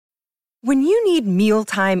When you need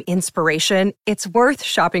mealtime inspiration, it's worth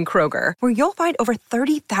shopping Kroger, where you'll find over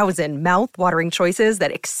 30,000 mouth-watering choices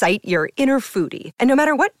that excite your inner foodie. And no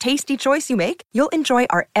matter what tasty choice you make, you'll enjoy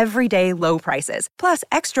our everyday low prices, plus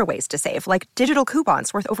extra ways to save, like digital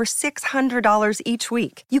coupons worth over $600 each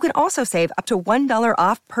week. You can also save up to $1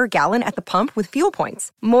 off per gallon at the pump with fuel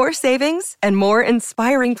points. More savings and more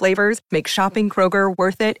inspiring flavors make shopping Kroger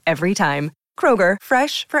worth it every time. Kroger,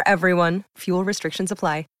 fresh for everyone. Fuel restrictions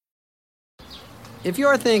apply. If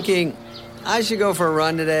you're thinking, I should go for a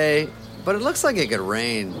run today, but it looks like it could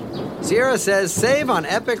rain, Sierra says save on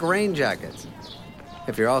Epic rain jackets.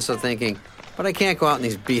 If you're also thinking, but I can't go out in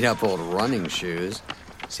these beat-up old running shoes,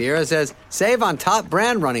 Sierra says save on top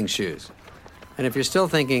brand running shoes. And if you're still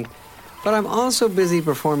thinking, but I'm also busy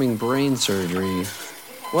performing brain surgery,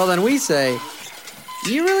 well, then we say,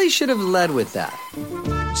 you really should have led with that.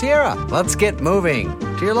 Sierra, let's get moving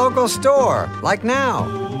to your local store, like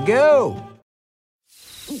now. Go!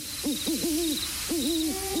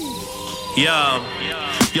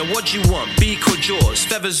 Yo, what do you want? Beak or jaws?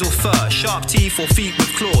 Feathers or fur? Sharp teeth or feet with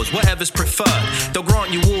claws? Whatever's preferred. They'll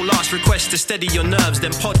grant you all last requests to steady your nerves.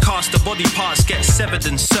 Then podcast the body parts get severed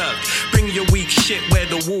and served. Bring your weak shit where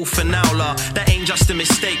the wolf and owler. That ain't just a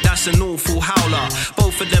mistake, that's an awful howler.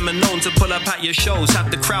 Both of them are known to pull up at your shows. Have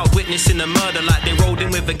the crowd witnessing a murder like they rolled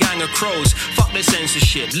in with a gang of crows. Fuck the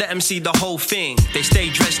censorship, let them see the whole thing. They stay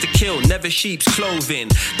dressed to kill, never sheep's clothing.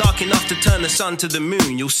 Dark enough to turn the sun to the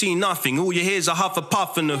moon. You'll see nothing, all you hear's a huff a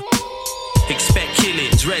puff and a... Expect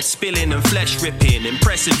killings, red spilling and flesh ripping.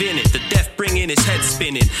 Impressive in it, the death bringing his head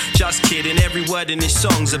spinning. Just kidding, every word in his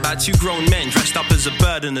song's about two grown men dressed up as a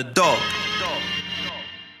bird and a dog.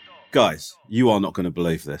 Guys, you are not going to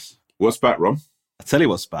believe this. What's back, Ron? I tell you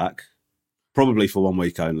what's back, probably for 1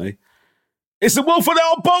 week only. It's the Wolf and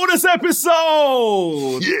Owl bonus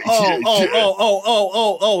episode!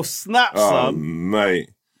 Snap, son.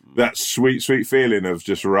 Mate. That sweet, sweet feeling of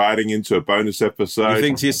just riding into a bonus episode. You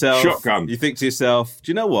think to yourself, shotgun. You think to yourself,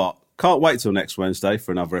 do you know what? Can't wait till next Wednesday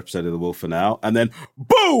for another episode of The Wolf and Owl. And then,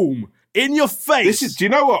 boom! In your face! Do you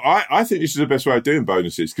know what? I think this is the best way of doing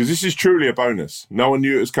bonuses, because this is truly a bonus. No one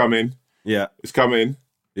knew it was coming. Yeah. It's coming.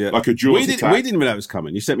 Yeah. Like a Jaws attack. We didn't even know it was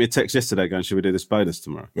coming. You sent me a text yesterday going, should we do this bonus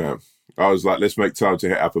tomorrow? Yeah. I was like, let's make time to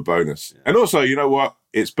hit up a bonus. Yeah. And also, you know what?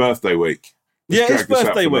 It's birthday week. It's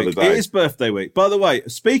birthday week. It is birthday week. By the way,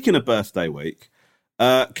 speaking of birthday week,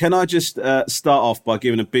 can I just start off by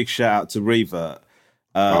giving a big shout out to Revert,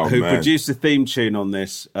 who produced the theme tune on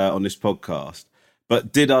this podcast,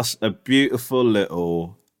 but did us a beautiful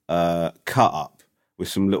little cut up with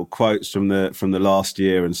some little quotes from the last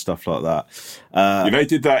year and stuff like that. He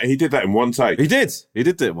did that. He did that in one take. He did do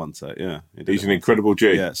it in one take. Yeah, he's an incredible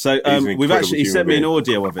G. Yeah. So he sent me an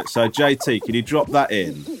audio of it. So JT, can you drop that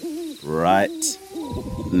in right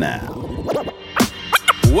now?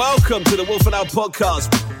 Welcome to the Wolf and Owl podcast.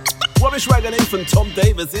 Rubbish Wagon in from Tom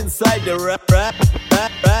Davis inside the ride.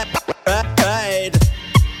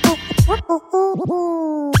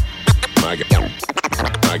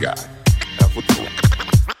 My guy.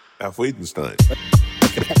 Alf Wiedenstein.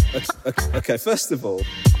 Okay, first of all,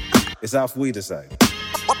 it's Alf Wiedenstein.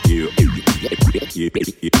 You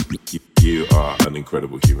are an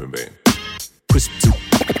incredible human being.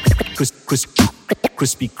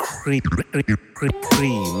 Crispy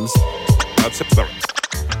creams.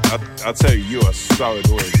 I'll tell you, you are so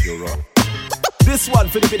annoying, you're right. This one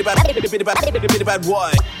for the bit about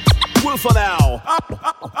why. Wolf and Owl.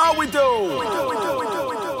 How we do?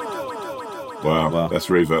 Wow, that's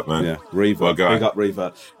Revert, man. Yeah, Revert. Big up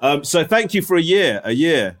Revert. So thank you for a year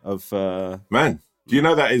of... Man, do you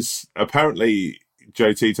know that is apparently...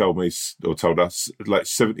 JT told me, or told us, like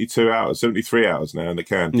 73 hours now in the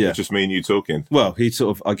can. Yeah. It's just me and you talking. Well,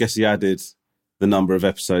 I guess he added the number of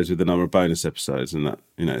episodes with the number of bonus episodes, and that,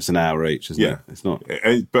 it's an hour each, isn't it? It's not.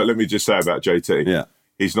 But let me just say about JT. Yeah.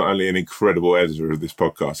 He's not only an incredible editor of this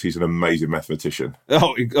podcast, he's an amazing mathematician.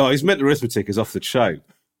 Oh, his mental arithmetic is off the chain.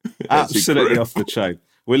 Absolutely off the chain.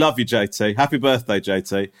 We love you, JT. Happy birthday,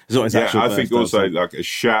 JT. It's not his actual birthday. I think also like a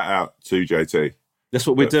shout out to JT. That's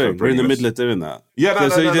what we're doing. We're in the middle of doing that. Yeah,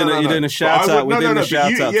 you're doing a shout out within the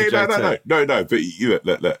shout out to JT. No. But you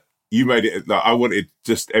look. You made it. Like, I wanted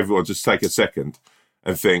just everyone just take a second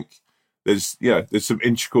and think. There's some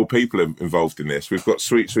integral people involved in this. We've got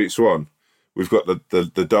Sweet Swan. We've got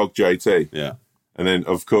the dog JT. Yeah, and then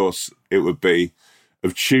of course it would be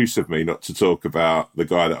obtuse of me not to talk about the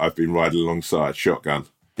guy that I've been riding alongside, Shotgun.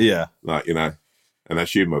 Yeah, and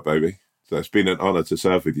that's you, my baby. So it's been an honour to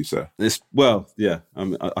serve with you, sir. I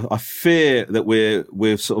fear that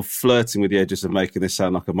we're sort of flirting with the edges of making this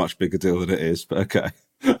sound like a much bigger deal than it is, but okay.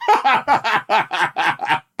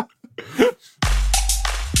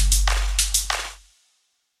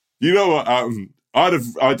 You know what? I'd have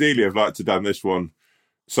ideally have liked to done this one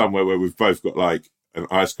somewhere where we've both got like an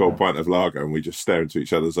ice cold pint of lager and we just stare into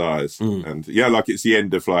each other's eyes. And like it's the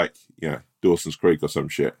end of like, Dawson's Creek or some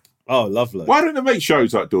shit. Oh, lovely. Why don't they make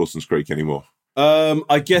shows like Dawson's Creek anymore?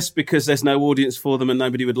 I guess because there's no audience for them and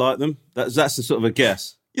nobody would like them. That's the sort of a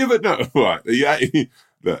guess. Yeah, but no, right. Yeah,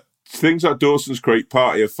 look, things like Dawson's Creek,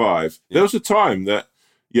 Party of Five. There was a time that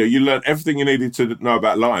you learned everything you needed to know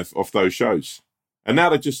about life off those shows, and now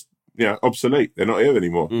they're just obsolete. They're not here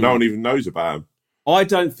anymore. No one even knows about them. I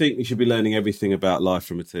don't think you should be learning everything about life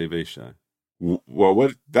from a TV show.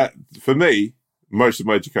 Well, that for me, most of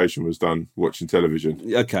my education was done watching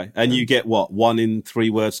television. Okay, and you get what, 1 in 3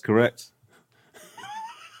 words correct?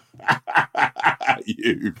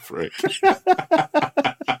 You prick.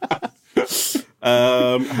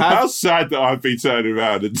 How sad that I'd be turning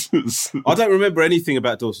around and I don't remember anything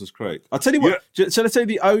about Dawson's Creek. I'll tell you what. Shall I tell you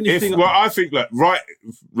the only thing? Well, I think like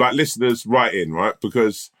listeners write in, right?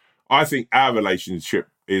 Because I think our relationship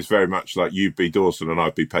is very much like you'd be Dawson and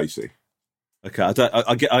I'd be Pacey. Okay,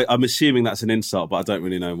 I'm assuming that's an insult, but I don't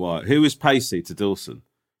really know why. Who was Pacey to Dawson?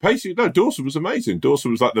 Pacey, no, Dawson was amazing. Dawson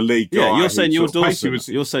was like the lead guy. Yeah, you're saying you're Dawson.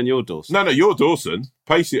 You're saying you're Dawson. No, you're Dawson.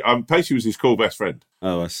 Pacey was his cool best friend.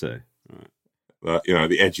 Oh, I see. Right.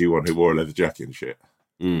 The edgy one who wore a leather jacket and shit.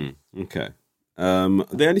 Okay.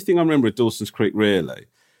 The only thing I remember of Dawson's Creek really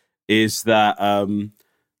is that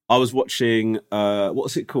I was watching,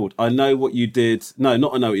 what's it called? I Know What You Did. No,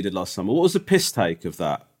 not I Know What You Did Last Summer. What was the piss take of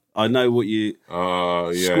that? I Know What You...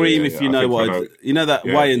 Scream if you know what I... You know that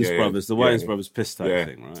Wayans Brothers, the Wayans Brothers piss take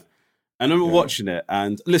thing, right? And I remember watching it,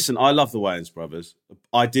 and listen, I love the Wayans Brothers.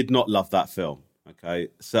 I did not love that film, okay?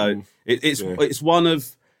 So it's one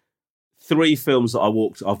of 3 films that I've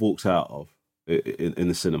walked out of in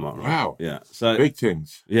the cinema. Right? Wow. Yeah. So big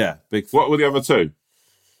things. Yeah, big. What were the other 2?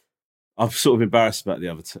 I'm sort of embarrassed about the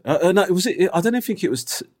other 2. No, was it? I don't even think it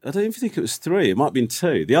was. I don't even think it was 3. It might have been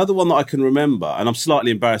 2. The other one that I can remember, and I'm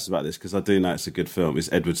slightly embarrassed about this because I do know it's a good film,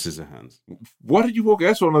 is Edward Scissorhands. Why did you walk?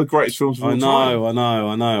 That's one of the greatest films of all time.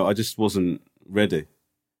 I know. I just wasn't ready.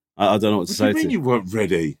 I don't know what to say. What do you mean you weren't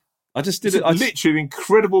ready? I just did it. Literally an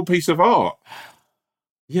incredible piece of art.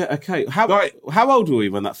 Yeah. Okay. How old were we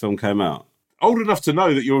when that film came out? Old enough to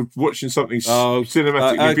know that you're watching something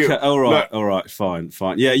cinematically beautiful. All right, fine.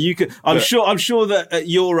 Yeah, you could. I'm sure that at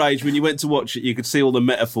your age, when you went to watch it, you could see all the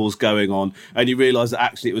metaphors going on, and you realised that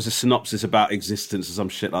actually it was a synopsis about existence or some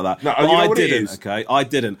shit like that. No, but I didn't. Okay, I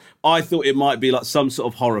didn't. I thought it might be like some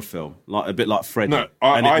sort of horror film, like a bit like Freddy. No,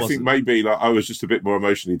 I think maybe like I was just a bit more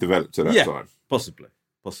emotionally developed at that time. Possibly.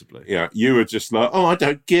 Yeah, you were just like, I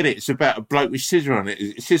don't get it. It's about a bloke with scissor on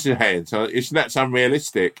it. Scissor hands. That's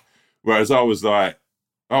unrealistic. Whereas I was like,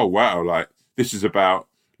 oh, wow, like, this is about,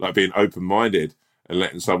 like, being open-minded and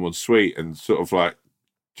letting someone sweet and sort of, like,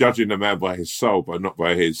 judging a man by his soul, but not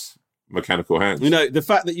by his mechanical hands. You know, the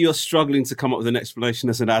fact that you're struggling to come up with an explanation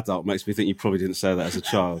as an adult makes me think you probably didn't say that as a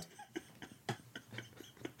child.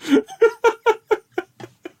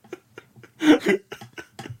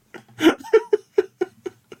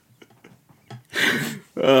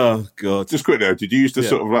 Oh, God. Just quickly, did you used to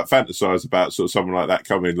sort of like fantasize about sort of someone like that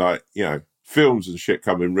coming, like, films and shit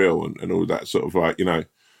coming real and all that sort of like,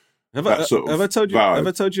 Have I told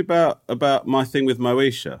you about my thing with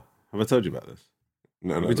Moesha? Have I told you about this?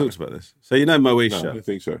 No. Have we talked about this? So you know Moesha? No, I don't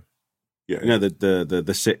think so. Yeah. You know the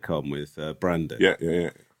sitcom with Brandy?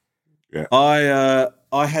 Yeah.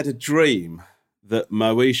 I had a dream that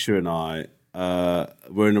Moesha and I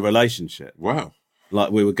were in a relationship. Wow.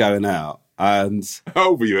 Like we were going out. And how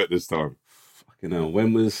old were you at this time? Fucking hell,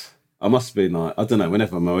 I must have been like, I don't know,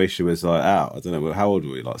 whenever Moesha was like out, I don't know, how old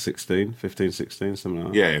were we? Like 15, 16, something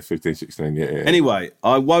like that? Yeah, 15, 16, yeah. Anyway,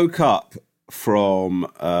 I woke up from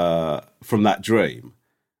that dream,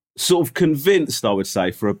 sort of convinced, I would say,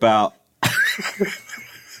 for about...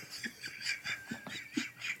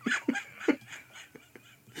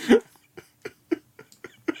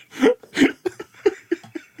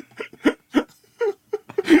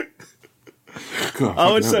 God,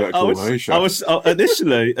 I was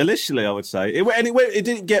initially I would say it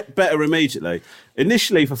didn't get better immediately.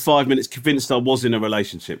 Initially, for 5 minutes, convinced I was in a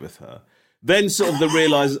relationship with her. Then sort of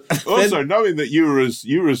also knowing that you were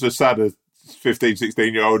as a sad 15,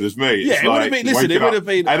 16-year-old as me. Yeah, it would have been. Listen, it would have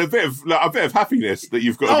been, and a bit of happiness that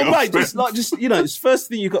you've got. Oh, mate, it's the first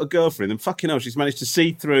thing you've got a girlfriend, and fucking hell, she's managed to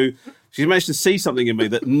see through. She's managed to see something in me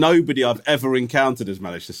that nobody I've ever encountered has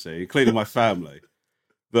managed to see, including my family.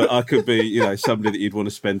 That I could be, somebody that you'd want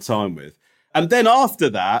to spend time with. And then after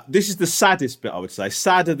that, this is the saddest bit, I would say,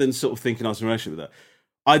 sadder than sort of thinking I was in a relationship with her.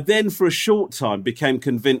 I then, for a short time, became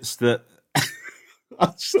convinced that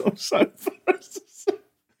I'm sort of so embarrassed.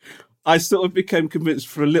 I sort of became convinced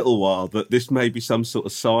for a little while that this may be some sort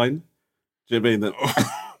of sign. Do you know what I mean? That...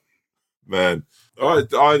 Man,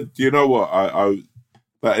 you know what? I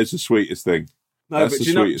that is the sweetest thing. No, that's but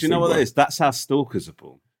do you know what that is? That's how stalkers are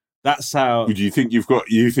born. That's how. Do you think you've got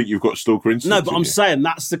stalker instincts? No, but I'm saying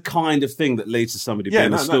that's the kind of thing that leads to somebody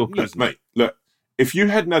being a stalker. Look, mate, look. If you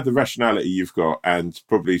hadn't had the rationality you've got, and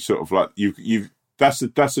probably sort of like you, that's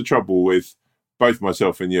the trouble with both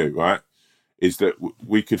myself and you, right? Is that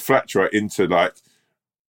we could fluctuate into like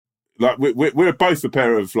we're both a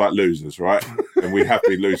pair of like losers, right? And we have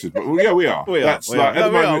been losers, but yeah, we are. We are.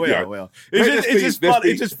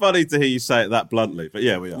 It's just funny to hear you say it that bluntly, but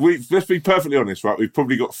yeah, we are. Let's be perfectly honest, right? We've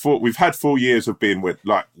probably got we've had 4 years of being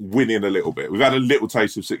winning a little bit. We've had a little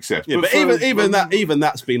taste of success. Yeah, but even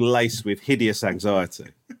that's been laced with hideous anxiety.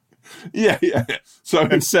 Yeah. So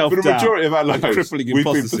and self-doubt, for the majority of our lives, crippling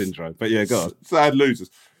imposter syndrome. But yeah, go on. Sad losers.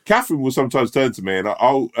 Catherine will sometimes turn to me, and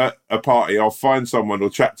I'll at a party, I'll find someone or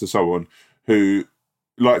chat to someone who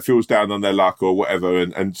like feels down on their luck or whatever,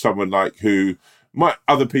 and someone like who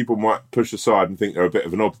other people might push aside and think they're a bit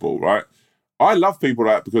of an oddball, right? I love people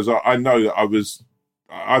like that because I know that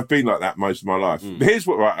I've been like that most of my life. Here's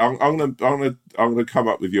what, right? I'm gonna come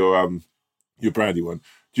up with your brandy one.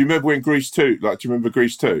 Do you remember when Grease 2? Like, do you remember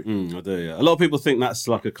Grease 2? I do. Yeah. A lot of people think that's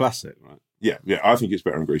like a classic, right? Yeah. I think it's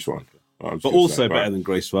better than Grease 1. But also better than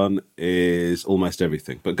Grease 1 is Almost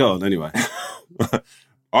Everything. But go on, anyway.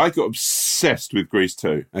 I got obsessed with Grease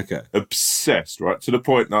 2. Okay. Obsessed, right? To the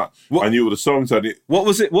point that I knew all the songs. What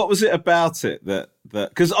was it about it that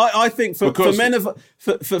because I think for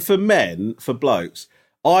blokes,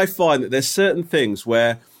 I find that there's certain things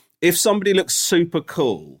where if somebody looks super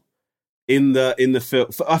cool in the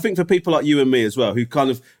film, I think for people like you and me as well, who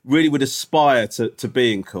kind of really would aspire to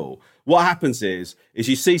being cool, what happens is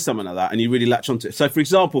you see someone like that and you really latch onto it. So, for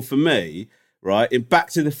example, for me, right, in Back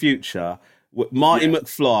to the Future, Marty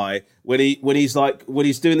McFly, when he's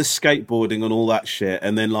doing the skateboarding and all that shit,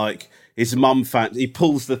 and then like his mum he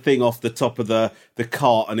pulls the thing off the top of the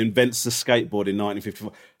cart and invents the skateboard in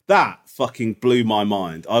 1954. That fucking blew my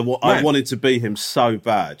mind. I wanted to be him so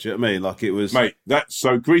bad. Do you know what I mean? Like it was, mate. That's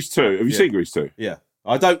so Grease 2. Have you seen Grease 2? Yeah,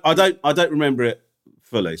 I don't remember it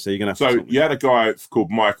fully, so you're gonna have to. So you had a guy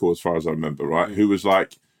called Michael, as far as I remember, right? Who was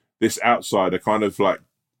like this outsider, kind of like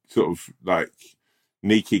sort of like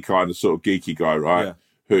sneaky kind of sort of geeky guy, right? Yeah.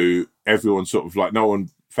 Who everyone sort of like, no one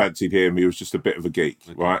fancied him. He was just a bit of a geek,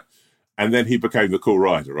 right? And then he became the cool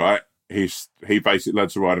rider, right? He basically learned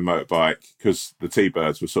to ride a motorbike because the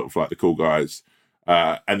T-Birds were sort of like the cool guys.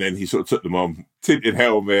 And then he sort of took them on, tinted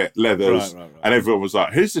helmet, leathers, right. And everyone was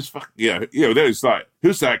like, "Who's this fucking?" There was like,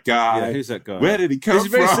 "Who's that guy? Yeah, who's that guy? Where did he come from?"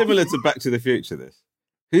 It's very similar to Back to the Future. This,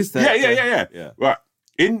 who's that? Yeah. Right.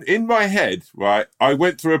 In my head, right, I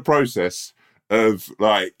went through a process of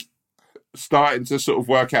like starting to sort of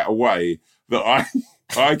work out a way that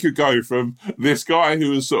I could go from this guy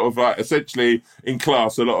who was sort of like essentially in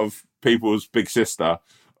class, a lot of people's big sister,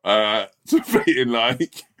 to being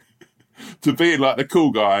like the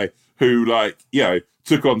cool guy who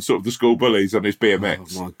took on sort of the school bullies on his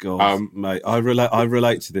BMX. Oh my God, mate, I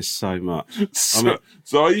relate to this so much. So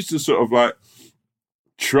I used to sort of like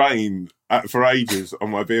train for ages on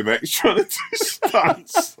my BMX trying to do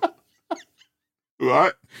stunts,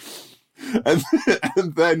 right? And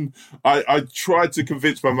then I tried to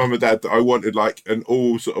convince my mum and dad that I wanted like an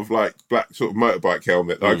all sort of like black sort of motorbike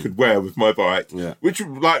helmet that I could wear with my bike, which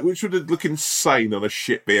would look insane on a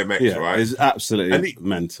shit BMX, right? It's absolutely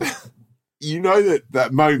mental. You know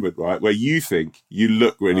that moment, right, where you think you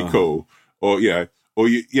look really cool, or in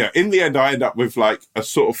the end I end up with like a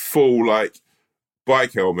sort of full like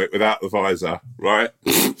bike helmet without the visor, right?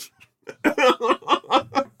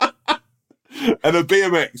 And a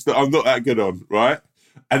BMX that I'm not that good on, right?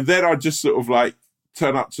 And then I just sort of like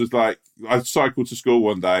turn up to like, I cycled to school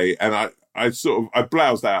one day and I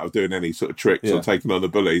bloused out of doing any sort of tricks or taking on the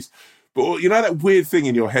bullies. But you know that weird thing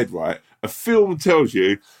in your head, right? A film tells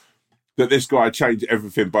you that this guy changed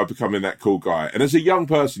everything by becoming that cool guy. And as a young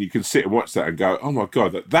person, you can sit and watch that and go, oh my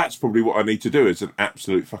God, that's probably what I need to do as an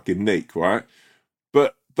absolute fucking neek, right?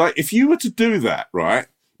 But like, if you were to do that, right?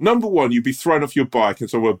 Number one, you'd be thrown off your bike and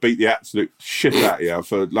someone would beat the absolute shit out of you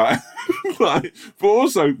for like, but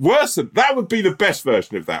also worse than that would be the best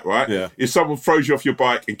version of that, right? Yeah. If someone throws you off your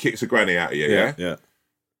bike and kicks a granny out of you, yeah.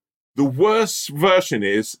 The worst version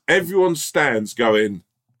is everyone stands going,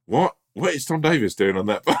 what is Tom Davis doing on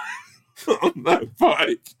that bike? On that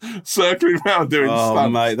bike, circling around doing stuff. Oh,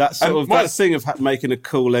 mate, that thing of making a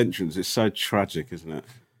cool entrance is so tragic, isn't it?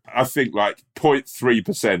 I think like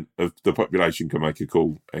 0.3% of the population can make a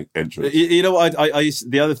cool entrance. You know what? I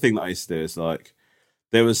used, the other thing that I used to do is like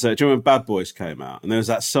There was, do you remember when Bad Boys came out? And there was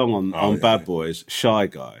that song on Bad Boys, Shy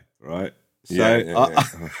Guy, right? So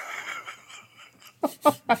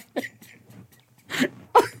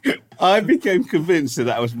I became convinced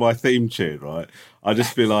that was my theme tune, right? I'd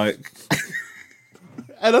just be like,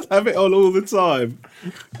 and I'd have it on all the time,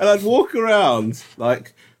 and I'd walk around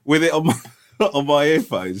like with it on my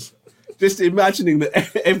earphones, just imagining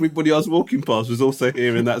that everybody I was walking past was also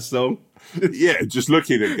hearing that song. Yeah, just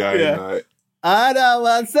looking at going like, I don't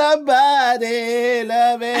want somebody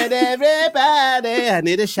loving everybody. I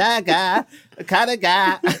need a shy guy, a kind of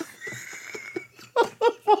guy.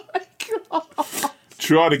 Oh my God.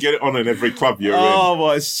 Try to get it on in every club you're in. Oh,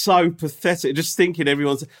 well, it's so pathetic. Just thinking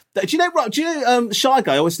everyone's. Do you know Shy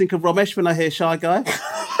Guy? I always think of Ramesh when I hear Shy Guy.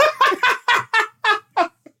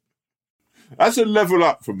 That's a level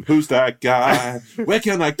up from Who's That Guy? Where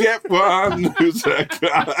can I get one? Who's that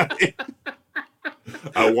guy?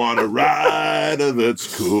 I want a rider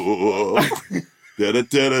that's cool.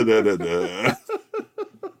 Da-da-da-da-da-da.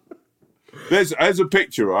 There's a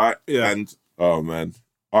picture, right? Yeah. And, oh, man,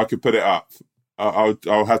 I could put it up.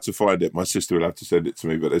 I'll have to find it. My sister will have to send it to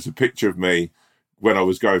me. But there's a picture of me when I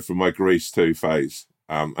was going through my Grease 2 phase.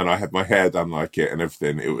 And I had my hair done like it and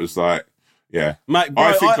everything. It was like, yeah. Mate,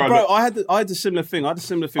 bro, I had a similar thing. I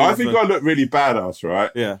think I look really badass, right?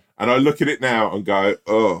 Yeah. And I look at it now and go,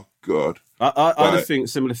 oh, God. I had a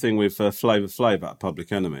similar thing with Flavor Flav at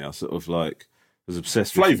Public Enemy. I sort of like was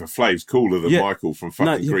obsessed with Flavor Flav's cooler than Michael from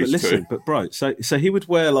fucking Grease 2. But listen, bro, so he would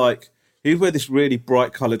wear this really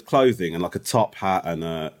bright coloured clothing and like a top hat and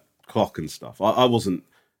a clock and stuff. I wasn't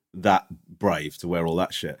that brave to wear all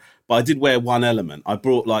that shit, but I did wear one element. I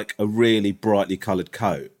brought like a really brightly coloured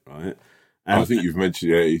coat, right? And I think you've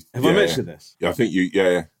mentioned. Have I mentioned this? Yeah, I think you.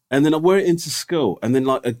 Yeah. And then I wore it into school, and then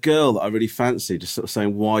like a girl that I really fancied just sort of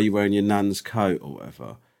saying, "Why are you wearing your nan's coat or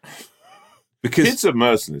whatever?" Because kids are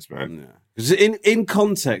mercenaries, man. Yeah. Because in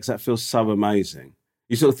context, that feels so amazing.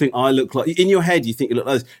 You sort of think I look like, in your head, you think you look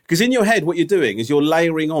like this. Because in your head, what you're doing is you're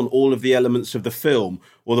layering on all of the elements of the film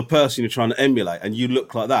or the person you're trying to emulate, and you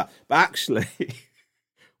look like that. But actually,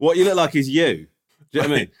 what you look like is you. Do you know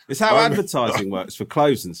what I mean? It's how advertising works for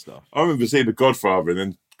clothes and stuff. I remember seeing The Godfather and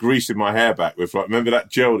then greasing my hair back with like, remember that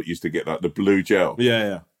gel that used to get like the blue gel?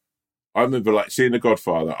 Yeah. I remember like seeing The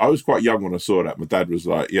Godfather. I was quite young when I saw that. My dad was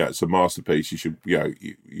like, "Yeah, it's a masterpiece. You should,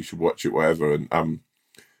 you should watch it, whatever." And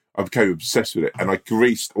I became obsessed with it, and I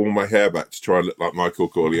greased all my hair back to try and look like Michael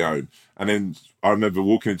Corleone. And then I remember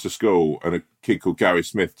walking into school, and a kid called Gary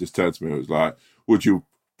Smith just turned to me and was like, "Would you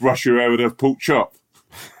brush your hair with a pork chop?"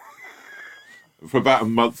 For about a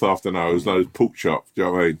month after that, I was like, "Pork chop." Do you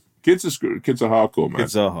know what I mean? Kids are hardcore, man.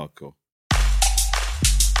 Kids are hardcore.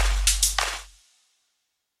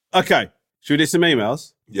 Okay, should we do some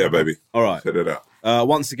emails? Yeah, baby. All right. Set it up.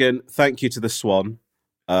 Once again, thank you to the Swan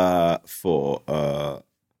for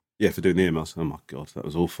doing the emails. Oh my God, that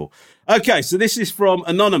was awful. Okay, so this is from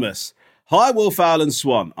Anonymous. Hi, Wolf Owl and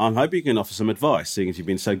Swan. I'm hoping you can offer some advice, seeing as you've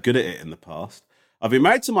been so good at it in the past. I've been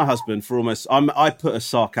married to my husband for almost... I put a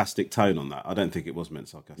sarcastic tone on that. I don't think it was meant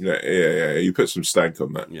sarcastic. Yeah. You put some stank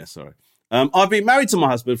on that. Yeah, sorry. I've been married to my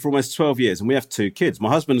husband for almost 12 years, and we have 2 kids. My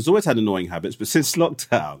husband has always had annoying habits, but since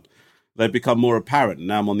lockdown, they've become more apparent, and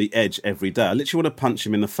now I'm on the edge every day. I literally want to punch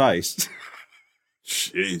him in the face.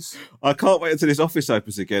 Jeez. I can't wait until his office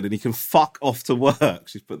opens again and he can fuck off to work.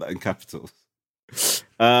 She's put that in capitals.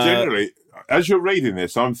 Generally, as you're reading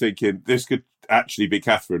this, I'm thinking this could actually be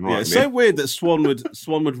Catherine writing. Yeah, it's so weird that Swan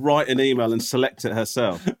would write an email and select it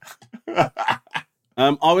herself.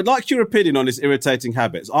 I would like your opinion on his irritating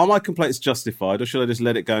habits. Are my complaints justified, or should I just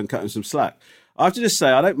let it go and cut him some slack? I have to just say,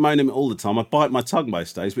 I don't moan him all the time. I bite my tongue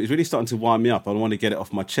most days, but he's really starting to wind me up. I want to get it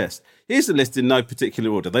off my chest. Here's the list in no particular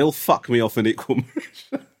order. They all fuck me off in equal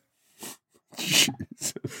measure.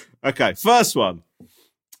 Okay, first one.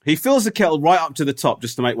 He fills the kettle right up to the top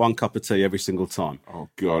just to make 1 cup of tea every single time. Oh,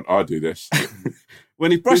 God, I do this. When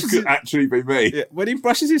he brushes this could actually be me. Yeah, when he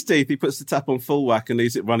brushes his teeth, he puts the tap on full whack and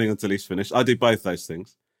leaves it running until he's finished. I do both those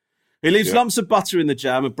things. He leaves lumps of butter in the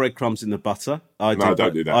jam and breadcrumbs in the butter. Don't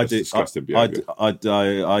do that. That's disgusting behaviour. I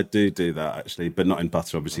do that, actually, but not in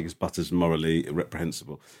butter, obviously, because butter's morally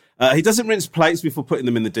reprehensible. He doesn't rinse plates before putting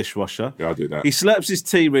them in the dishwasher. Yeah, I do that. He slurps his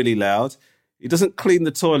tea really loud. He doesn't clean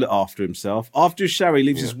the toilet after himself. After his shower, he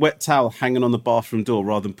leaves his wet towel hanging on the bathroom door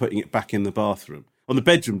rather than putting it back in the bathroom. On the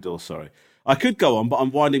bedroom door, sorry. I could go on, but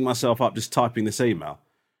I'm winding myself up just typing this email.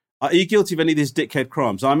 Are you guilty of any of these dickhead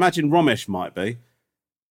crimes? I imagine Ramesh might be,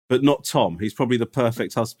 but not Tom. He's probably the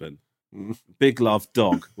perfect husband. Big love,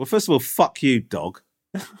 dog. Well, first of all, fuck you, dog.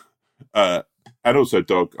 And also,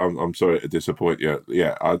 dog, I'm sorry to disappoint you.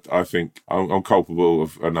 Yeah, I think I'm culpable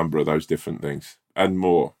of a number of those different things. and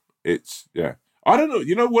more. It's, yeah. I don't know.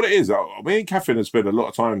 You know what it is? Me and Catherine have spent a lot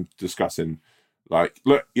of time discussing, like,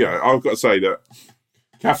 look, I've got to say that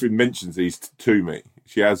Catherine mentions these to me.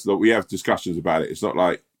 We have discussions about it. It's not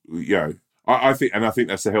like, I think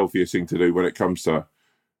that's the healthiest thing to do when it comes to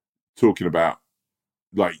talking about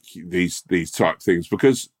like these type things,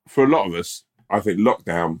 because for a lot of us, I think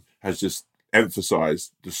lockdown has just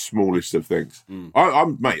emphasised the smallest of things.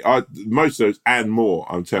 Most of those and more,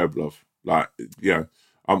 I'm terrible of. Like,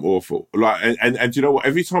 I'm awful. Like, and you know what?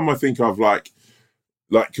 Every time I think I've like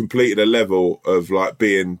completed a level of like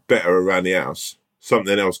being better around the house,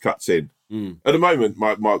 something else cuts in. At the moment,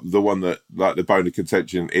 the one that like the bone of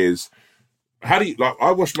contention is, how do you, like,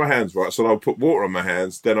 I wash my hands, right? So I'll put water on my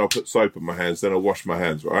hands, then I'll put soap on my hands, then I'll wash my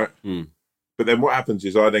hands, right? But then what happens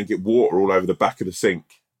is I then get water all over the back of the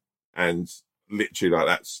sink, and literally like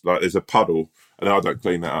that's like there's a puddle, and I don't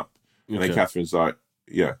clean that up. Okay. And then Catherine's like,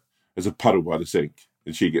 there's a puddle by the sink,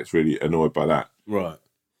 and she gets really annoyed by that. Right.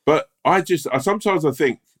 But sometimes I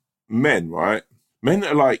think men are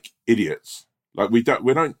like idiots. Like we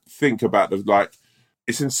don't think about the, like,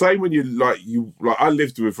 it's insane when I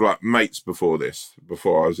lived with like mates before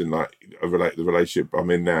I was in like the relationship I'm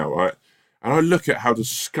in now, right? And I look at how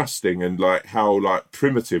disgusting and like how like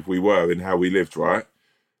primitive we were in how we lived, right?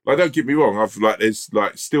 Like, don't get me wrong, there's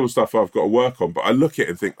like still stuff I've got to work on, but I look at it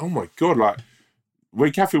and think, oh my God, like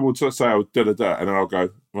when Catherine will say, oh, da-da-da, and then I'll go,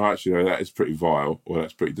 well, actually, that is pretty vile, or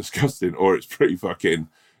that's pretty disgusting, or it's pretty fucking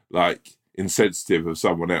like insensitive of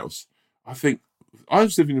someone else. I think I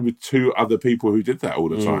was living with two other people who did that all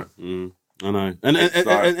the time. I know. And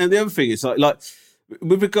the other thing is like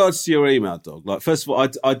with regards to your email, Dog, like, first of all,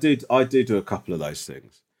 I did do a couple of those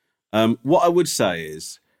things. What I would say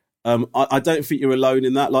is, I don't think you're alone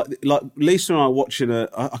in that. Like Lisa and I were watching I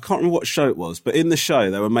can't remember what show it was, but in the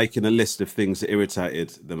show they were making a list of things that irritated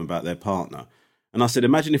them about their partner. And I said,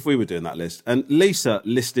 imagine if we were doing that list. And Lisa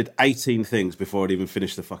listed 18 things before I'd even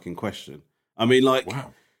finished the fucking question. I mean, like,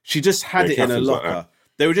 wow. She just had it in her locker. Like,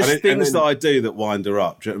 there were just things that I do that wind her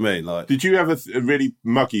up. Do you know what I mean? Like, did you have a really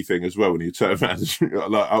muggy thing as well when you turn around?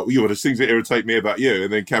 Like, there's things that irritate me about you,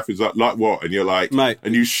 and then Catherine's like what? And you're like, mate,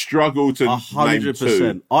 and you struggle to 100%. Name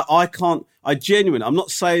two. I can't. I genuinely. I'm not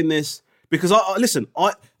saying this because listen.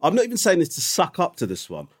 I'm not even saying this to suck up to this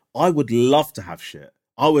one. I would love to have shit.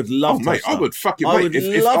 I would love to. Mate, I would fucking. I would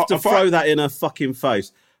love to throw that in her fucking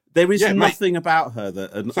face. There is nothing about her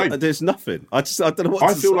that there's nothing. I don't know what to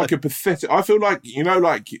say. I feel like a pathetic. I feel like,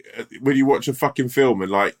 like when you watch a fucking film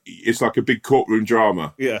and like it's like a big courtroom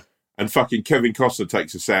drama. Yeah. And fucking Kevin Costner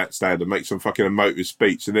takes a stand and makes some fucking emotive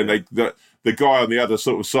speech, and then the guy on the other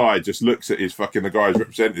sort of side just looks at the guy's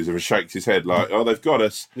representative and shakes his head like, oh, they've got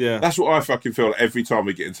us. Yeah. That's what I fucking feel like every time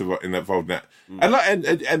we get involved in that.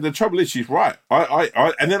 And the trouble is, she's right.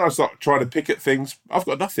 I and then I start trying to pick at things. I've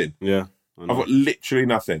got nothing. Yeah. I've got literally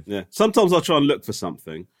nothing. Yeah. Sometimes I'll try and look for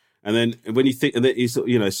something, and then when you think, and then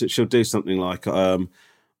she'll do something like, I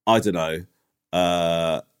don't know,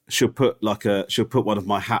 she'll put one of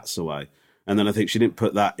my hats away, and then I think she didn't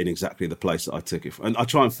put that in exactly the place that I took it from. And I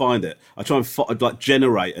try and find it. I try and like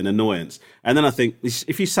generate an annoyance, and then I think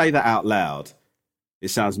if you say that out loud, it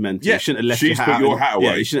sounds mental. Yeah, you shouldn't have left your hat away.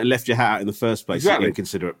 Yeah, you shouldn't have left your hat out in the first place. Exactly. You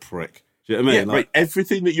inconsiderate prick. Do you know what I mean? Yeah, like,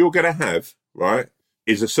 everything that you're going to have, right,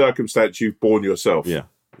 is a circumstance you've borne yourself. Yeah,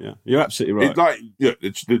 yeah, you're absolutely right.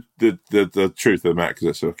 It's like, the truth of the matter, because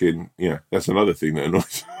that's fucking, that's another thing that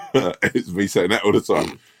annoys it's me saying that all the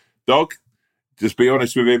time. Dog, just be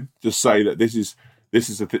honest with him. Just say that this is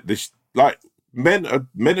like men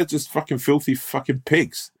are just fucking filthy fucking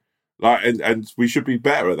pigs. Like, and we should be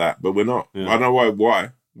better at that, but we're not. Yeah. I don't know why.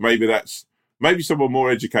 Maybe someone more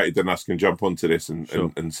educated than us can jump onto this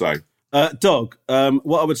and say. Dog,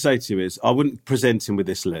 what I would say to you is I wouldn't present him with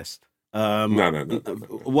this list. No.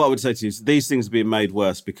 What I would say to you is these things are being made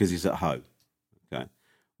worse because he's at home. Okay,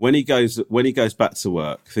 when he goes back to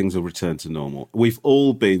work, things will return to normal. We've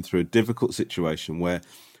all been through a difficult situation where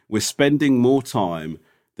we're spending more time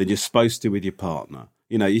than you're supposed to with your partner.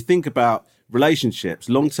 You think about relationships,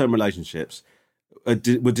 long-term relationships were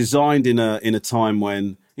designed in a time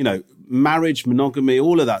when, marriage, monogamy,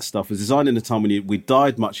 all of that stuff was designed in a time when we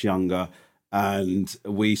died much younger and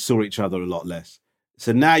we saw each other a lot less.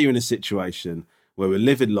 So now you're in a situation where we're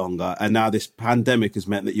living longer, and now this pandemic has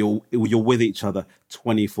meant that you're with each other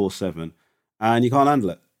 24/7 and you can't handle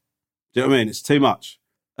it. Do you know what I mean? It's too much.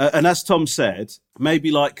 And as Tom said,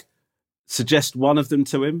 maybe like suggest one of them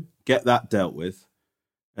to him, get that dealt with.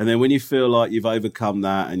 And then when you feel like you've overcome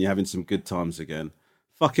that and you're having some good times again,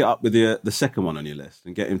 fuck it up with the second one on your list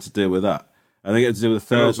and get him to deal with that. And then get him to deal with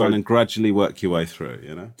the third one and gradually work your way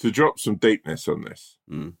through, To drop some deepness on this,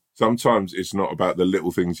 sometimes it's not about the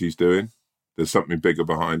little things he's doing. There's something bigger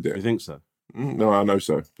behind it. You think so? No, I know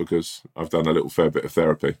so, because I've done a little fair bit of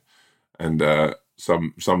therapy, and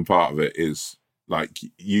some part of it is like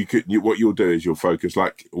what you'll do is you'll focus.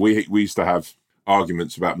 Like we used to have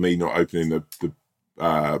arguments about me not opening the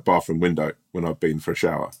bathroom window when I've been for a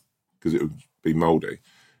shower because it would be mouldy,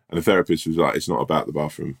 and the therapist was like, "It's not about the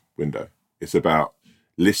bathroom window. It's about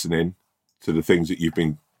listening to the things that you've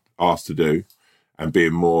been asked to do and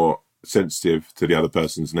being more sensitive to the other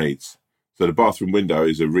person's needs." So the bathroom window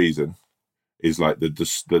is a reason, is like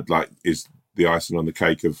is the icing on the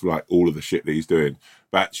cake of like all of the shit that he's doing.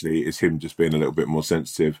 But actually it's him just being a little bit more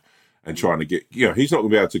sensitive and trying to get, he's not going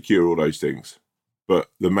to be able to cure all those things. But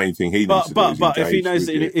the main thing he needs to do is but if he knows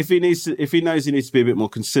if he knows he needs to be a bit more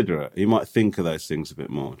considerate, he might think of those things a bit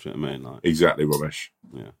more. Do you know what I mean? Like, exactly, Ramesh.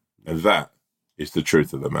 Yeah. And that is the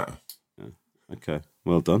truth of the matter. Yeah. Okay.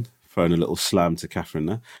 Well done. Throwing a little slam to Catherine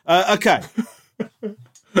there. Okay.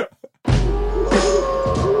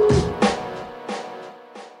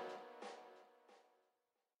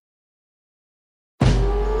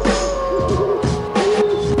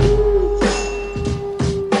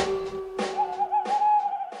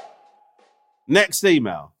 Next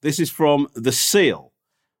email. This is from The Seal.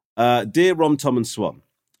 Dear Rom, Tom and Swan.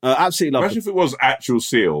 Absolutely love it. Imagine if it was actual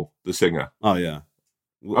Seal, the singer. Oh, yeah.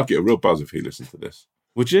 I'd get a real buzz if he listened to this.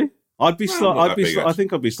 Would you? I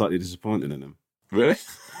think I'd be slightly disappointed in him. Really?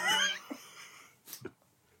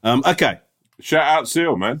 Okay. Shout out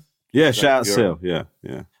Seal, man. Yeah, shout out Seal. Yeah.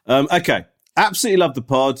 Okay. Absolutely love the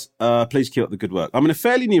pod. Please keep up the good work. I'm in a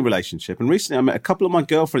fairly new relationship, and recently I met a couple of my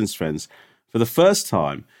girlfriend's friends for the first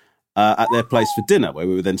time at their place for dinner, where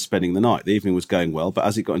we were then spending the night. The evening was going well, but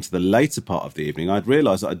as it got into the later part of the evening, I'd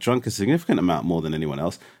realised that I'd drunk a significant amount more than anyone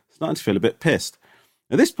else, starting to feel a bit pissed.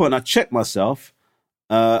 At this point, I checked myself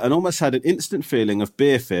and almost had an instant feeling of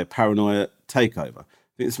beer fear paranoia takeover.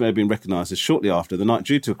 I think this may have been recognised as shortly after the night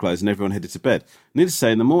drew to a close and everyone headed to bed. Needless to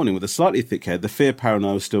say, in the morning, with a slightly thick head, the fear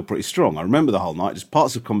paranoia was still pretty strong. I remember the whole night, just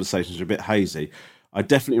parts of conversations were a bit hazy. I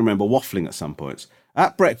definitely remember waffling at some points.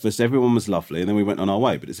 At breakfast, everyone was lovely, and then we went on our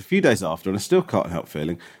way. But it's a few days after, and I still can't help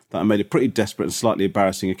feeling that I made a pretty desperate and slightly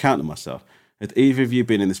embarrassing account of myself. Had either of you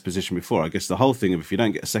been in this position before? I guess the whole thing of if you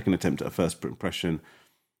don't get a second attempt at a first impression...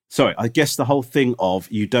 Sorry, I guess the whole thing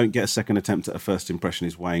of you don't get a second attempt at a first impression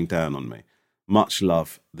is weighing down on me. Much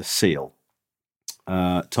love, The Seal.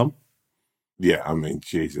 Tom? Yeah, I mean,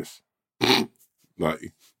 Jesus.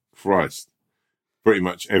 Like, Christ. Pretty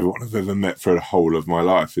much everyone I've ever met for the whole of my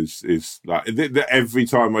life is like, every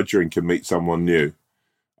time I drink and meet someone new,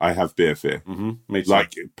 I have beer fear. Mm-hmm. Me too.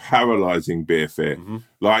 Like, paralysing beer fear. Mm-hmm.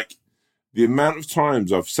 Like, the amount of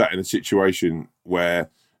times I've sat in a situation where...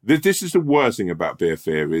 This is the worst thing about beer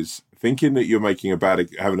fear, is thinking that you're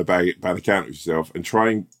having a bad account of yourself and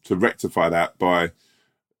trying to rectify that by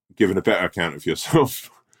giving a better account of yourself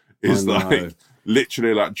is like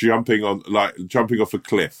literally like jumping off a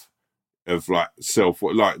cliff of like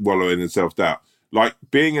wallowing in self-doubt. Like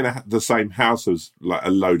being in the same house as like a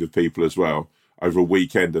load of people as well over a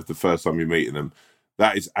weekend of the first time you're meeting them.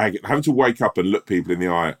 That is having to wake up and look people in the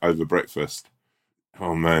eye over breakfast.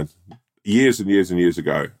 Oh man. Years and years and years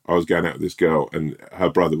ago, I was going out with this girl, and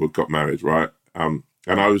her brother got married, right? And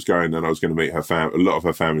I was going to meet her a lot of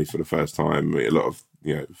her family for the first time, meet a lot of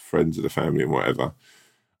friends of the family and whatever.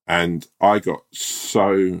 And I got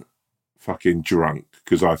so fucking drunk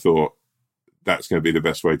because I thought that's going to be the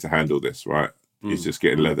best way to handle this, right? Is just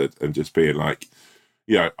getting leathered and just being like,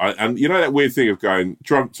 and you know that weird thing of going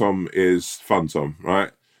drunk Tom is fun Tom,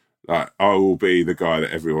 right? Like, I will be the guy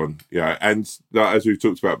that everyone, and as we've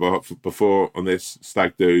talked about before on this,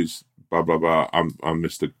 stag do's, blah, blah, blah, I'm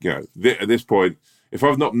Mr., at this point, if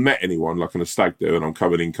I've not met anyone like on a stag do and I'm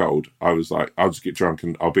coming in cold, I was like, I'll just get drunk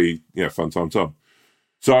and I'll be, fun time Tom.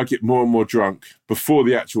 So I get more and more drunk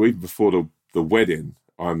even before the wedding,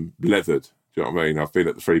 I'm leathered. Do you know what I mean? I've been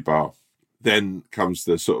at the free bar. Then comes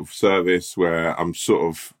the sort of service where I'm sort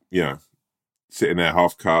of, sitting there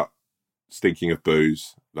half cut, stinking of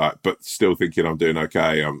booze, but still thinking I'm doing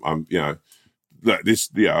okay. I'm like this.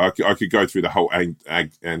 I could go through the whole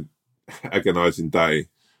agonizing day,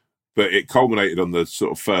 but it culminated on the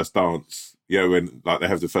sort of first dance. When like they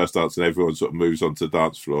have the first dance and everyone sort of moves onto the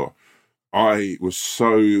dance floor. I was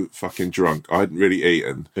so fucking drunk. I hadn't really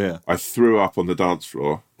eaten. Yeah. I threw up on the dance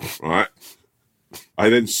floor. Right. I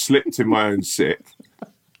then slipped in my own sick.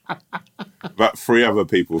 About 3 other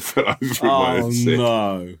people fell over in my own sick.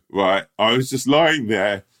 Oh, no. Right. I was just lying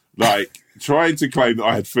there, like, trying to claim that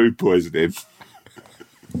I had food poisoning.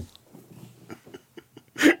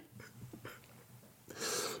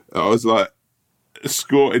 I was like,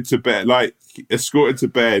 escorted to bed,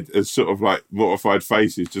 as sort of like mortified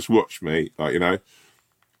faces just watched me. Like, you know,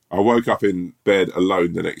 I woke up in bed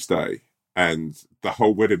alone the next day, and the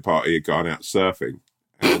whole wedding party had gone out surfing,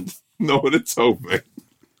 and no one had told me.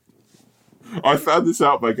 I found this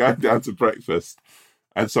out by going down to breakfast,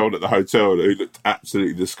 and someone at the hotel who looked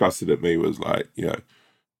absolutely disgusted at me was like, you know,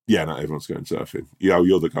 yeah, no, everyone's going surfing. You know,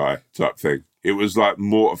 you're the guy type thing. It was like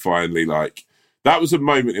mortifyingly like, that was a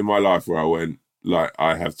moment in my life where I went, like,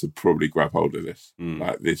 I have to probably grab hold of this.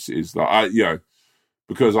 Like, this is like, you know,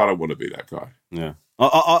 because I don't want to be that guy. Yeah.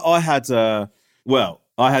 I had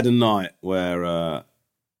a night where I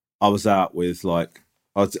was out with, like,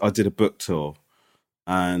 I did a book tour,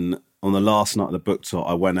 and on the last night of the book tour,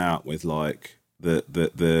 I went out with like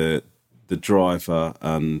the driver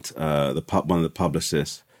and one of the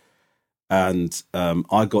publicists, and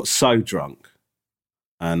I got so drunk,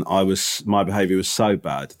 and my behaviour was so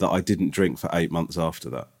bad that I didn't drink for 8 months after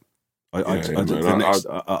that.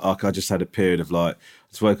 I just had a period of like, I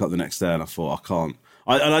just woke up the next day and I thought I can't.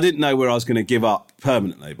 And I didn't know where I was going to give up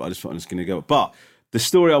permanently, but I just thought I was going to give up. But the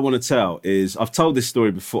story I want to tell is, I've told this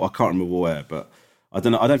story before, I can't remember where, but I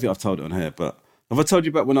don't know. I don't think I've told it on here, but have I told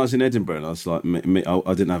you about when I was in Edinburgh and I was like,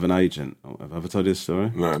 I didn't have an agent? Have I told you this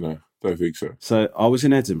story? No, don't think so. So I was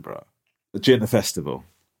in Edinburgh during the festival,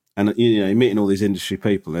 and you know, meeting all these industry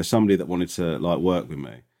people. There's somebody that wanted to like work with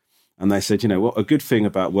me, and they said, you know, what a good thing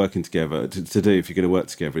about working together to do if you're going to work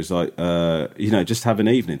together is like, you know, just have an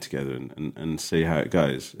evening together and see how it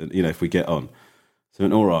goes. And, you know, if we get on. So I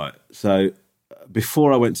went, all right. So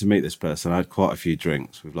before I went to meet this person, I had quite a few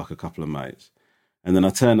drinks with like a couple of mates. And then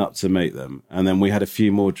I turned up to meet them, and then we had a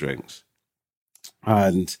few more drinks,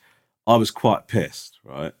 and I was quite pissed,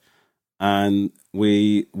 right? And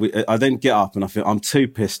I then get up and I feel I'm too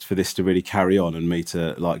pissed for this to really carry on and me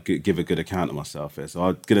to like give a good account of myself here. So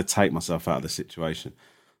I'm going to take myself out of the situation.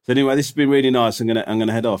 So anyway, this has been really nice. I'm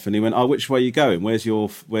gonna head off. And he went, oh, which way are you going? Where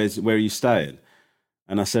are you staying?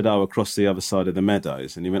 And I said, oh, across the other side of the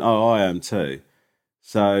meadows. And he went, oh, I am too.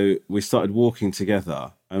 So we started walking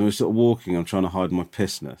together, and we were sort of walking. I'm trying to hide my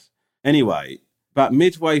pissness. Anyway, about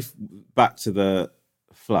midway back to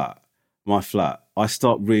my flat, I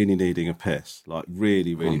start really needing a piss, like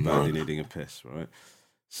really, really badly needing a piss, right?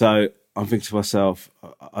 So I'm thinking to myself,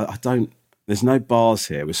 I don't, there's no bars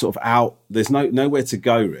here. We're sort of out. There's nowhere to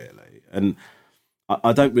go really. And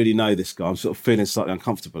I don't really know this guy. I'm sort of feeling slightly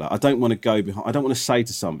uncomfortable. I don't want to go behind. I don't want to say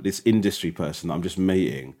to somebody, this industry person that I'm just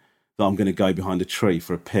meeting, that I'm going to go behind a tree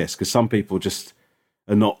for a piss, because some people just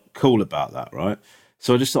are not cool about that, right?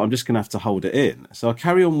 So I just thought I'm just going to have to hold it in. So I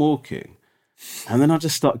carry on walking, and then I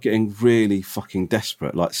just start getting really fucking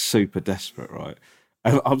desperate, like super desperate, right?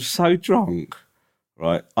 And I'm so drunk,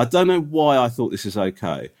 right? I don't know why I thought this is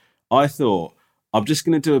okay. I thought I'm just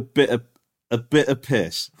going to do a bit of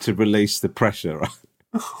piss to release the pressure,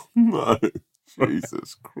 right? No,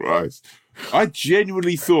 Jesus Christ. I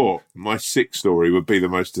genuinely thought my sick story would be the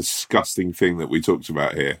most disgusting thing that we talked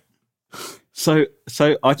about here. So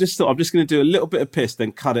I just thought I'm just going to do a little bit of piss,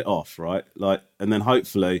 then cut it off, right? Like, and then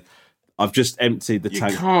hopefully I've just emptied the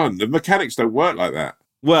tank. You can't. The mechanics don't work like that.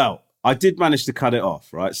 Well, I did manage to cut it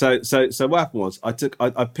off, right? So what happened was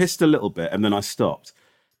I pissed a little bit and then I stopped.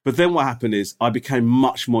 But then what happened is I became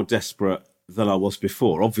much more desperate than I was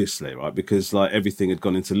before, obviously, right? Because like everything had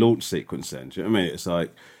gone into launch sequence then. Do you know what I mean? It's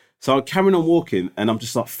like, so I'm carrying on walking, and I'm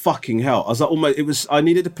just like, fucking hell. I was like, I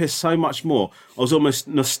needed to piss so much more. I was almost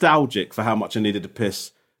nostalgic for how much I needed to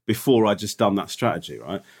piss before I just done that strategy,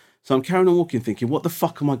 right? So I'm carrying on walking, thinking, what the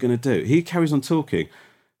fuck am I going to do? He carries on talking.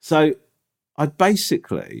 So I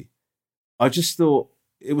just thought,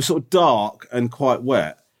 it was sort of dark and quite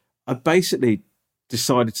wet. I basically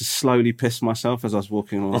decided to slowly piss myself as I was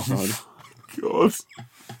walking along the side. God.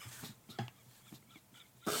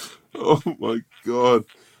 Oh my God.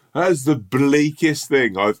 That's the bleakest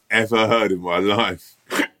thing I've ever heard in my life.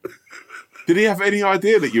 Did he have any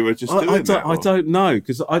idea that you were just doing that? I don't know,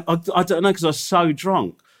 because I don't know, because I was so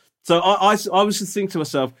drunk. So I was just thinking to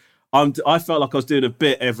myself, I felt like I was doing a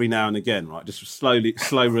bit every now and again, right? Just slow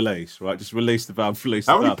release, right? Just release the valve, release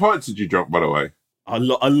the valve. How many pints did you drink, by the way? A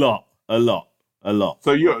lot.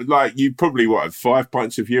 So you probably, had 5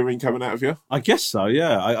 pints of urine coming out of you? I guess so,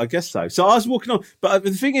 yeah. I guess so. So I was walking on. But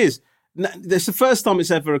the thing is, it's the first time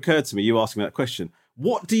it's ever occurred to me, you asking me that question.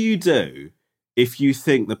 What do you do if you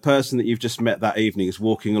think the person that you've just met that evening is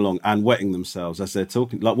walking along and wetting themselves as they're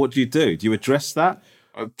talking? Like, what do you do? Do you address that?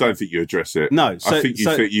 I don't think you address it. No. I think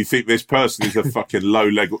you think this person is a fucking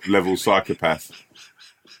low-level psychopath.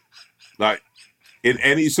 Like, in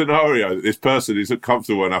any scenario, this person isn't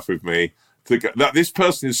comfortable enough with me That this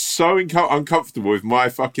person is so uncomfortable with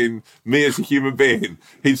me as a human being,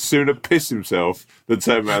 he'd sooner piss himself than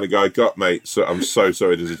turn around and go, "God, mate, so I'm so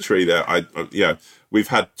sorry. There's a tree there. We've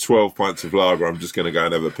had 12 pints of lager. I'm just going to go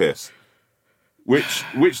and have a piss."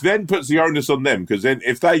 Which then puts the onus on them, because then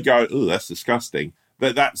if they go, "Oh, that's disgusting,"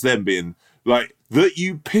 that's them being like, that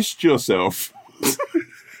you pissed yourself.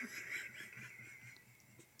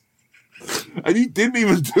 And you didn't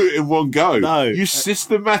even do it in one go. No. You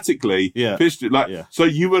systematically pissed it. So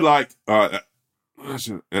you were like, yeah,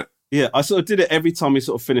 I sort of did it every time we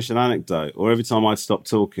sort of finished an anecdote, or every time I'd stop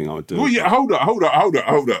talking, I would do it. Well, yeah, hold up.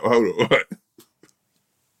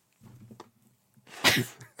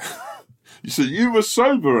 So you were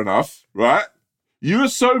sober enough, right? You were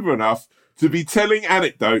sober enough to be telling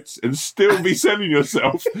anecdotes and still be selling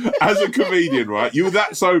yourself as a comedian, right? You were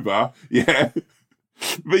that sober, yeah.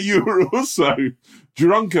 But you were also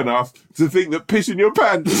drunk enough to think that pissing your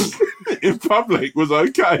pants in public was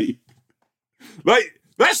okay. Like,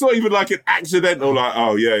 that's not even like an accidental, like,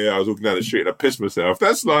 "Oh, yeah, I was walking down the street and I pissed myself."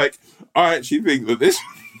 That's like, I actually think that this...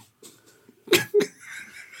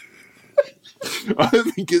 I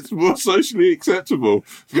think it's more socially acceptable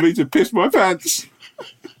for me to piss my pants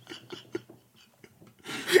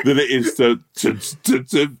than it is to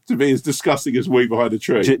be as disgusting as weed behind a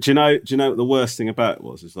tree. Do you know what the worst thing about it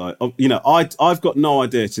was? It's like, I've got no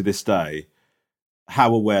idea to this day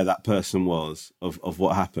how aware that person was of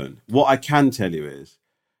what happened. What I can tell you is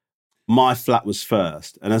my flat was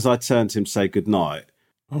first, and as I turned to him to say goodnight,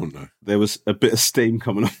 oh no, there was a bit of steam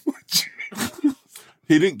coming off my chin.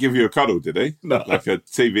 He didn't give you a cuddle, did he? No. Like a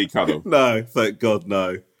TV cuddle? No, thank God,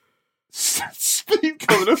 no. Steam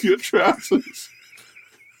coming off your trousers.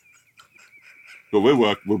 Well,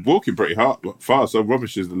 we're walking pretty fast, so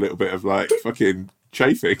Romesh is a little bit of like fucking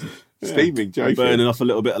chafing, steaming, chafing. Burning off a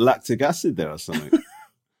little bit of lactic acid there or something.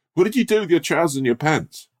 What did you do with your trousers and your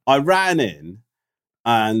pants? I ran in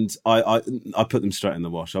and I put them straight in the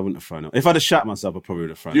wash. I wouldn't have thrown them. If I'd have shat myself, I probably would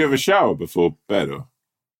have thrown them. Do you have a shower before bed? Or?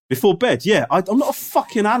 Before bed, yeah. I'm not a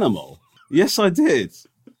fucking animal. Yes, I did.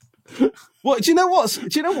 What? Do you know what?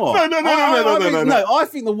 No. I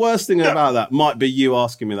think the worst thing about that might be you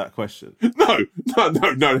asking me that question. No.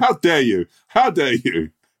 How dare you?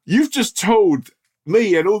 You've just told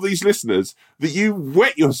me and all these listeners that you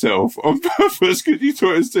wet yourself on purpose because you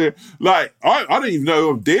thought it was to, like, I don't even know who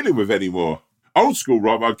I'm dealing with anymore. Old school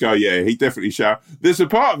Rob, I'd go, yeah, he definitely showered. There's a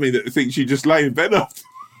part of me that thinks you just lay in bed after.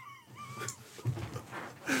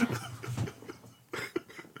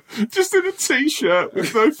 Just in a t-shirt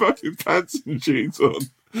with no fucking pants and jeans on.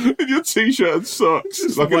 In your t-shirt and socks.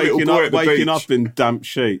 Just like waking up in damp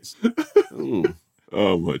sheets.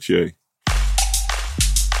 Oh, my gee.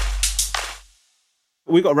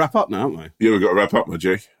 We've got to wrap up now, haven't we? Yeah, we've got to wrap up, my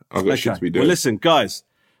G. I've got shit to be doing. Well, listen, guys,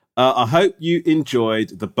 I hope you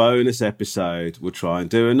enjoyed the bonus episode. We'll try and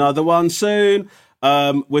do another one soon.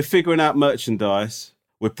 We're figuring out merchandise.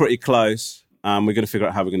 We're pretty close. We're going to figure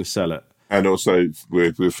out how we're going to sell it. And also,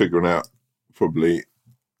 we're figuring out probably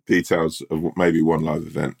details of maybe one live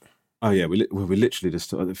event. Oh, yeah. We literally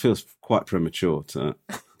just... It feels quite premature to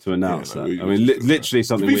announce that. Literally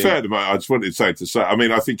something... To be fair, I just wanted to say, I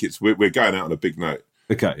mean, I think we're going out on a big note.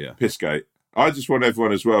 Okay, yeah. Pissgate. I just want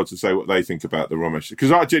everyone as well to say what they think about the Romesh.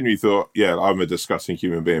 Because I genuinely thought, yeah, I'm a disgusting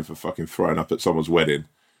human being for fucking throwing up at someone's wedding.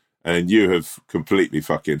 And you have completely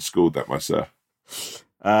fucking schooled that, my sir.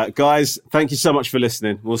 Guys, thank you so much for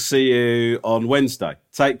listening. We'll see you on Wednesday.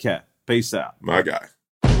 Take care. Peace out. My guy.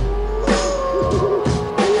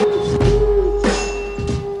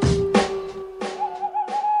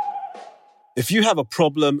 If you have a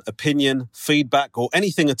problem, opinion, feedback, or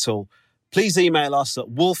anything at all, please email us at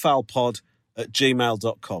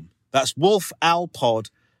wolfowlpod@gmail.com. That's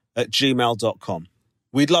wolfowlpod@gmail.com.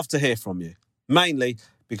 We'd love to hear from you, mainly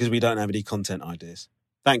because we don't have any content ideas.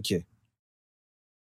 Thank you.